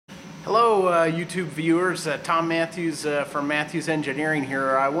Hello YouTube viewers, Tom Mathews from Mathews Engineering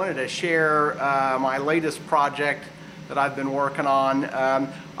here. I wanted to share my latest project that I've been working on.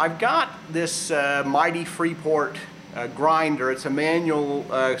 I've got this Mighty Freeport grinder. It's a manual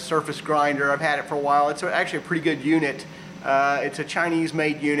surface grinder. I've had it for a while. It's actually a pretty good unit. It's a Chinese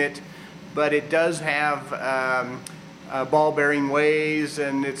made unit, but it does have ball bearing ways,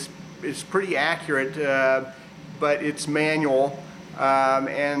 and it's pretty accurate, but it's manual.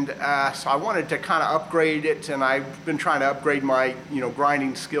 So I wanted to kind of upgrade it, and I've been trying to upgrade my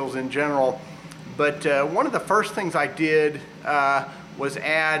grinding skills in general. But one of the first things I did was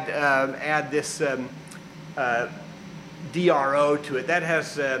add this DRO to it. That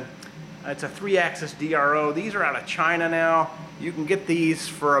has it's a 3-axis DRO. These are out of China now. You can get these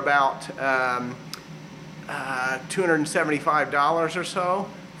for about $275 or so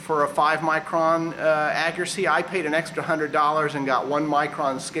for a 5-micron accuracy. I paid an extra $100 and got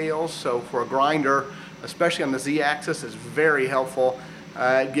 1-micron scales, so for a grinder, especially on the Z-axis, is very helpful.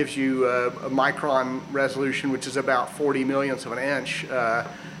 It gives you a micron resolution, which is about 40 millionths of an inch,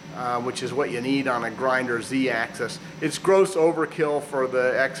 which is what you need on a grinder Z-axis. It's gross overkill for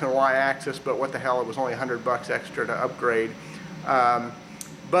the X and Y axis, but what the hell, it was only $100 extra to upgrade.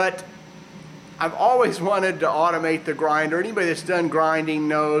 But I've always wanted to automate the grinder. Anybody that's done grinding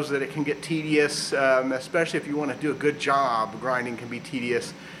knows that it can get tedious, especially if you want to do a good job. Grinding can be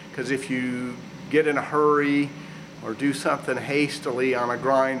tedious, because if you get in a hurry or do something hastily on a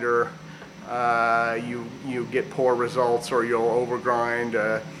grinder, you get poor results, or you'll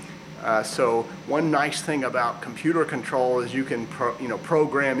overgrind. So one nice thing about computer control is you can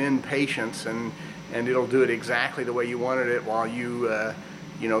program in patience, and it'll do it exactly the way you wanted it while you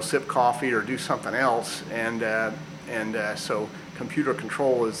sip coffee or do something else, so computer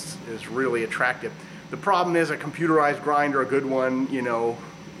control is really attractive. The problem is a computerized grinder, a good one,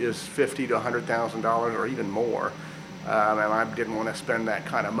 is $50,000 to $100,000 or even more, and I didn't want to spend that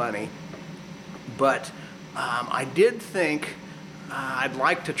kind of money. But I did think I'd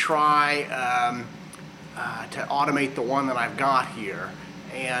like to try to automate the one that I've got here.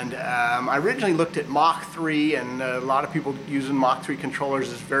 And I originally looked at Mach 3, and a lot of people using Mach 3 controllers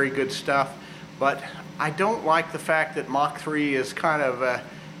is very good stuff, but I don't like the fact that Mach 3 is kind of,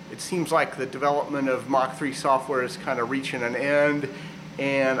 it seems like the development of Mach 3 software is kind of reaching an end,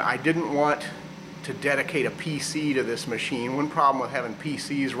 and I didn't want to dedicate a PC to this machine. One problem with having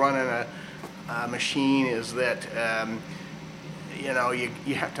PCs running a machine is that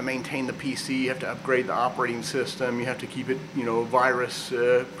you have to maintain the PC, you have to upgrade the operating system, you have to keep it,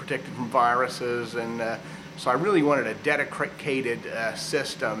 protected from viruses, and so I really wanted a dedicated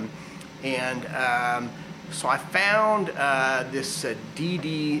system, and so I found this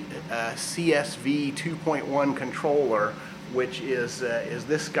DDCSV2.1 controller, which is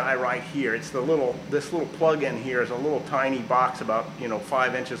this guy right here. It's this little plug-in here is a little tiny box about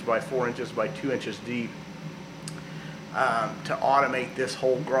 5 inches by 4 inches by 2 inches deep. To automate this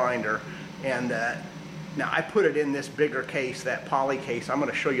whole grinder, and now I put it in this bigger case, that poly case. I'm going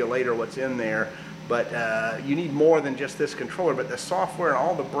to show you later what's in there, but you need more than just this controller. But the software and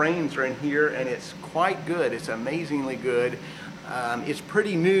all the brains are in here, and it's quite good. It's amazingly good. It's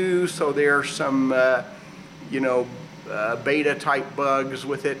pretty new, so there's some beta type bugs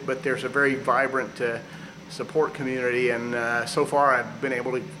with it, but there's a very vibrant support community, and so far I've been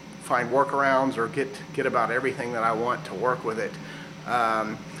able to find workarounds or get about everything that I want to work with it.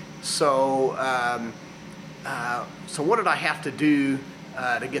 So what did I have to do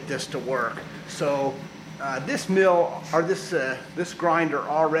to get this to work? So this mill, or this grinder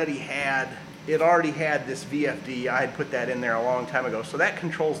already had this VFD. I had put that in there a long time ago. So that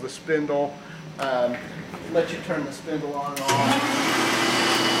controls the spindle. Let you turn the spindle on and off.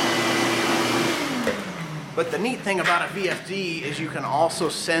 But the neat thing about a VFD is you can also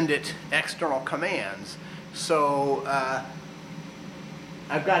send it external commands. So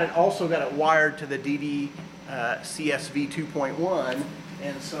I've also got it wired to the DDCSV2.1,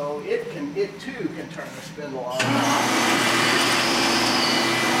 and so it too can turn the spindle on and off.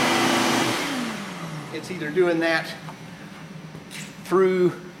 It's either doing that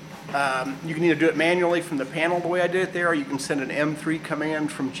through, you can either do it manually from the panel the way I did it there, or you can send an M3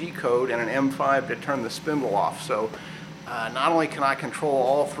 command from G-CODE and an M5 to turn the spindle off. So not only can I control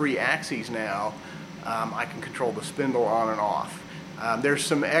all 3 axes now, I can control the spindle on and off. There's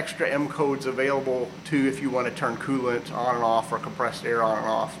some extra M codes available too if you want to turn coolant on and off or compressed air on and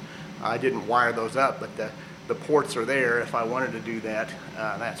off. I didn't wire those up, but the ports are there. If I wanted to do that,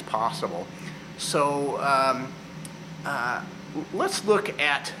 that's possible. So let's look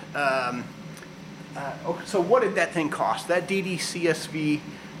at, so what did that thing cost? That DDCSV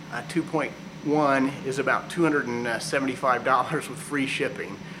 2.1 is about $275 with free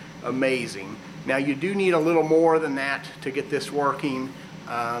shipping. Amazing. Now you do need a little more than that to get this working.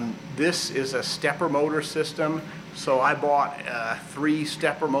 This is a stepper motor system, so I bought 3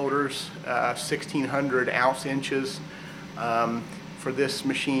 stepper motors, 1600 ounce inches for this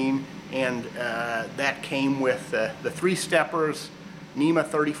machine, and that came with the 3 steppers, NEMA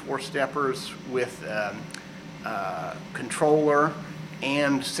 34 steppers with controller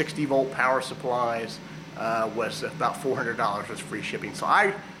and 60 volt power supplies. Was about $400 with free shipping.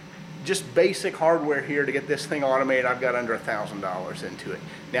 So just basic hardware here to get this thing automated, I've got under $1,000 into it.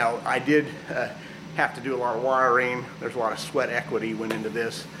 Now I did have to do a lot of wiring. There's a lot of sweat equity went into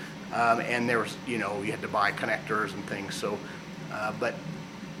this, and there was, you know, you had to buy connectors and things. So, but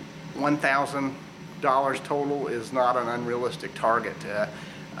 $1,000 total is not an unrealistic target.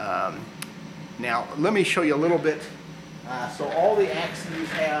 Now let me show you a little bit. So all the axes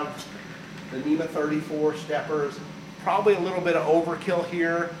have the NEMA 34 steppers. Probably a little bit of overkill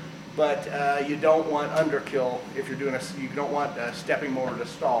here, but you don't want underkill if you're doing you don't want a stepping motor to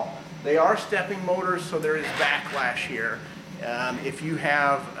stall. They are stepping motors, so there is backlash here. If you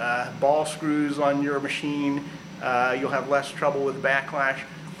have ball screws on your machine, you'll have less trouble with backlash.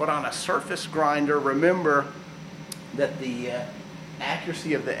 But on a surface grinder, remember that the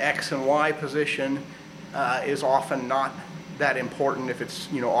accuracy of the X and Y position is often not that important if it's,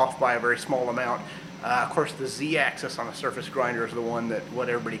 you know, off by a very small amount. Of course, the Z-axis on a surface grinder is the one that what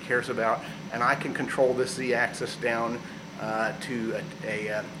everybody cares about, and I can control this Z-axis down to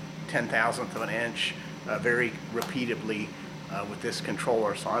a 10,000th of an inch very repeatedly with this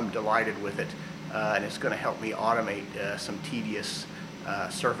controller, so I'm delighted with it, and it's going to help me automate some tedious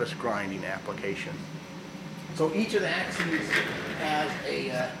surface grinding application. So each of the axes has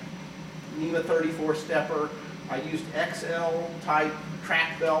a NEMA 34 stepper. I used XL type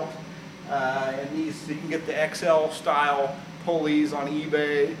track belt, and these, you can get the XL style pulleys on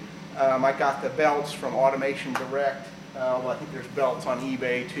eBay. I got the belts from Automation Direct. Well, I think there's belts on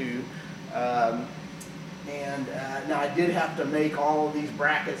eBay too. Now I did have to make all of these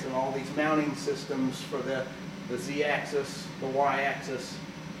brackets and all these mounting systems for the Z-axis, the Y-axis,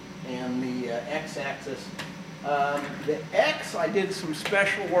 and the X-axis. The X, I did some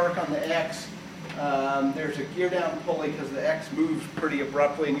special work on the X. There's a gear down pulley because the X moves pretty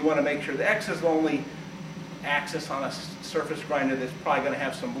abruptly, and you want to make sure the X is the only axis on a surface grinder that's probably going to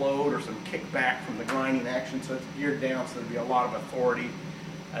have some load or some kickback from the grinding action, so it's geared down so there'll be a lot of authority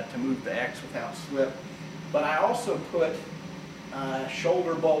to move the X without slip. But I also put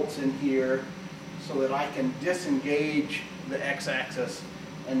shoulder bolts in here so that I can disengage the X-axis,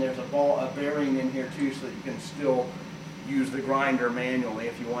 and there's a bearing in here too so that you can still use the grinder manually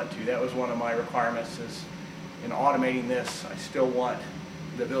if you want to. That was one of my requirements, is in automating this I still want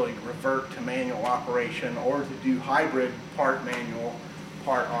the ability to revert to manual operation or to do hybrid, part manual,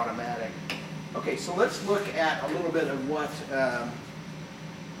 part automatic. Okay, so let's look at a little bit of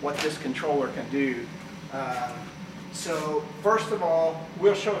what this controller can do. So first of all,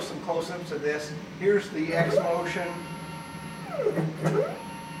 we'll show some close-ups of this. Here's the X motion.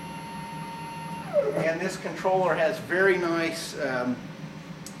 And this controller has very nice,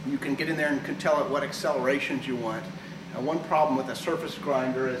 you can get in there and can tell it what accelerations you want. Now, one problem with a surface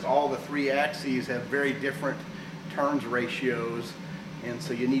grinder is all the 3 axes have very different turns ratios, and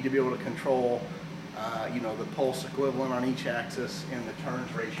so you need to be able to control you know, the pulse equivalent on each axis and the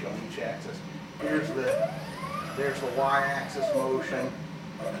turns ratio on each axis. There's the Y-axis motion,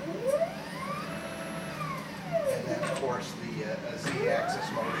 and then of course the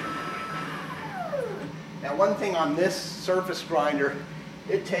Z-axis motion. Now, one thing on this surface grinder,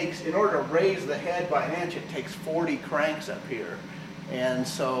 it takes, in order to raise the head by an inch, it takes 40 cranks up here. And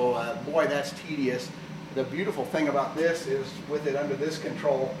so, boy, that's tedious. The beautiful thing about this is, with it under this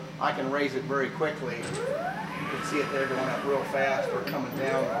control, I can raise it very quickly. You can see it there going up real fast or coming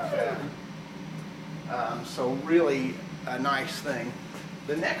down real fast. So really a nice thing.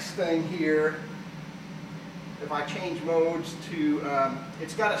 The next thing here, if I change modes to,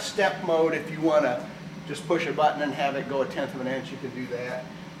 it's got a step mode. If you want to just push a button and have it go a 1/10 of an inch, you can do that.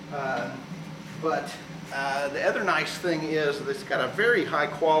 But the other nice thing is that it's got a very high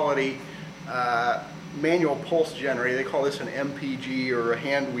quality manual pulse generator. They call this an MPG, or a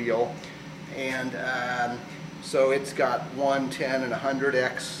hand wheel. And so it's got 1, 10, and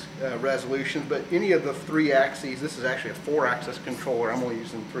 100x resolutions, but any of the 3 axes, this is actually a 4-axis controller, I'm only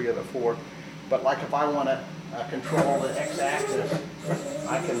using 3 of the 4, but like if I want to control the X-axis,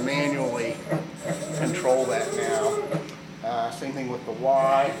 I can manually control that now. Same thing with the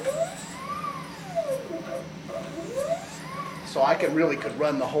Y. So I could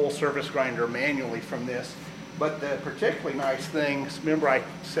run the whole surface grinder manually from this. But the particularly nice thing, remember I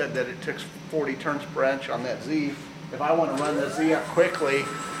said that it took 40 turns per inch on that Z. If I want to run the Z up quickly,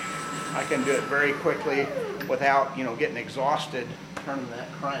 I can do it very quickly without, you know, getting exhausted turning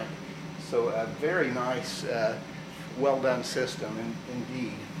that crank. So a very nice, well done system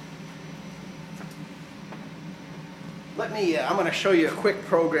indeed. I'm going to show you a quick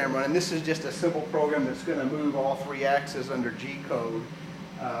program run, and this is just a simple program that's going to move all 3 axes under G-CODE.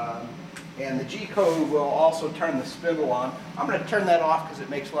 And the G-CODE will also turn the spindle on. I'm going to turn that off because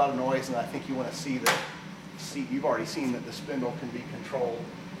it makes a lot of noise, and I think you want to see you've already seen that the spindle can be controlled.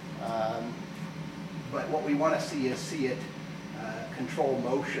 But what we want to see it control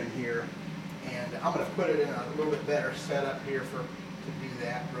motion here. And I'm going to put it in a little bit better setup here to do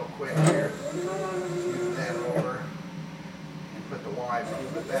that real quick here. Move that over and put the Y,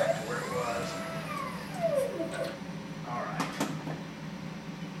 move it back to where it was. All right.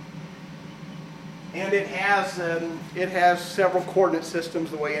 And it has several coordinate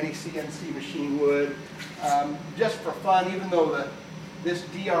systems the way any CNC machine would. Just for fun, even though this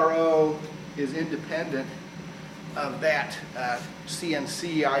DRO is independent of that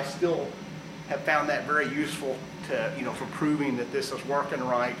CNC, I still have found that very useful to, you know, for proving that this is working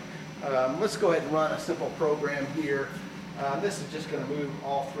right. Let's go ahead and run a simple program here. This is just going to move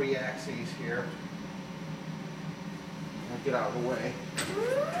all 3 axes here. I'll get out of the way.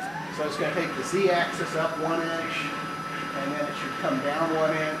 So it's going to take the Z axis up 1 inch, and then it should come down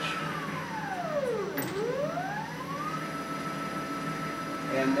 1 inch.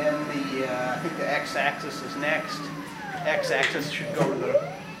 And then I think the X axis is next. X axis should go to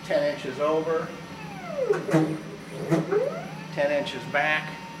the 10 inches over, 10 inches back.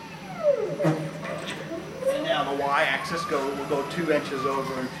 And now the Y axis will go 2 inches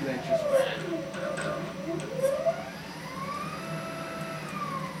over and 2 inches back.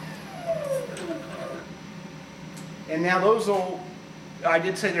 And now I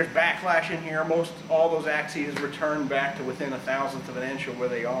did say there's backlash in here. All those axes return back to within 1/1000th of an inch of where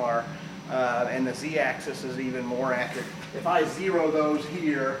they are. And the Z axis is even more accurate. If I zero those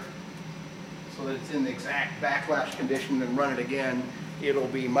here so that it's in the exact backlash condition and run it again, it'll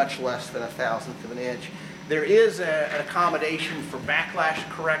be much less than 1/1000th of an inch. There is an accommodation for backlash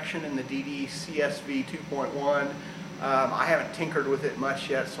correction in the DDCSV2.1. I haven't tinkered with it much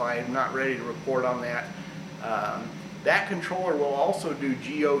yet, so I'm not ready to report on that. That controller will also do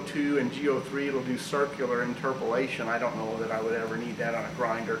GO2 and GO3. It'll do circular interpolation. I don't know that I would ever need that on a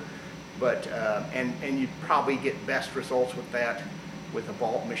grinder, but and you'd probably get best results with that with a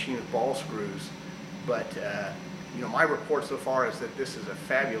machine with ball screws. But you know, my report so far is that this is a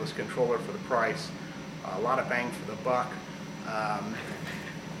fabulous controller for the price. A lot of bang for the buck.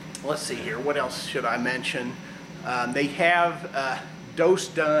 Let's see here. What else should I mention? They have Dose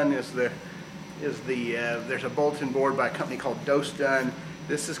Done there's a bulletin board by a company called Dose Done.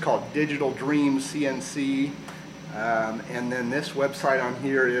 This is called Digital Dream CNC. And then this website on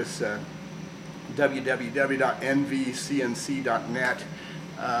here is www.nvcnc.net.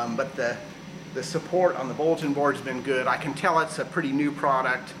 But the support on the bulletin board has been good. I can tell it's a pretty new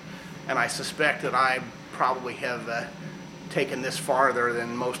product, and I suspect that I probably have taken this farther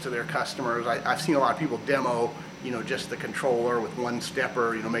than most of their customers. I've seen a lot of people demo, you know, just the controller with one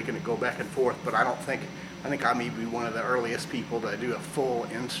stepper, you know, making it go back and forth, but I think I may be one of the earliest people to do a full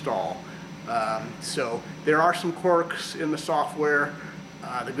install. So there are some quirks in the software.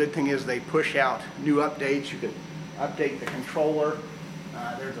 The good thing is they push out new updates. You can update the controller.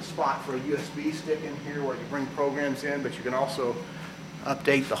 There's a spot for a USB stick in here where you bring programs in, but you can also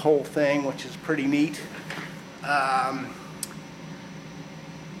update the whole thing, which is pretty neat.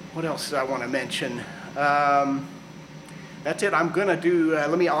 What else did I want to mention? That's it. I'm gonna do,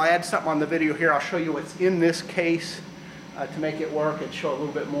 I'll add something on the video here. I'll show you what's in this case to make it work and show a little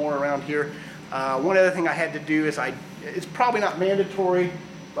bit more around here. One other thing I had to do is it's probably not mandatory,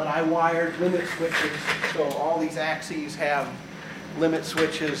 but I wired limit switches. So all these axes have limit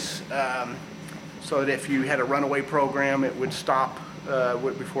switches so that if you had a runaway program, it would stop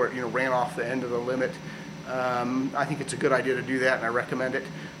before it, you know, ran off the end of the limit. I think it's a good idea to do that, and I recommend it.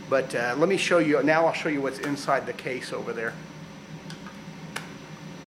 But let me show you, now I'll show you what's inside the case over there.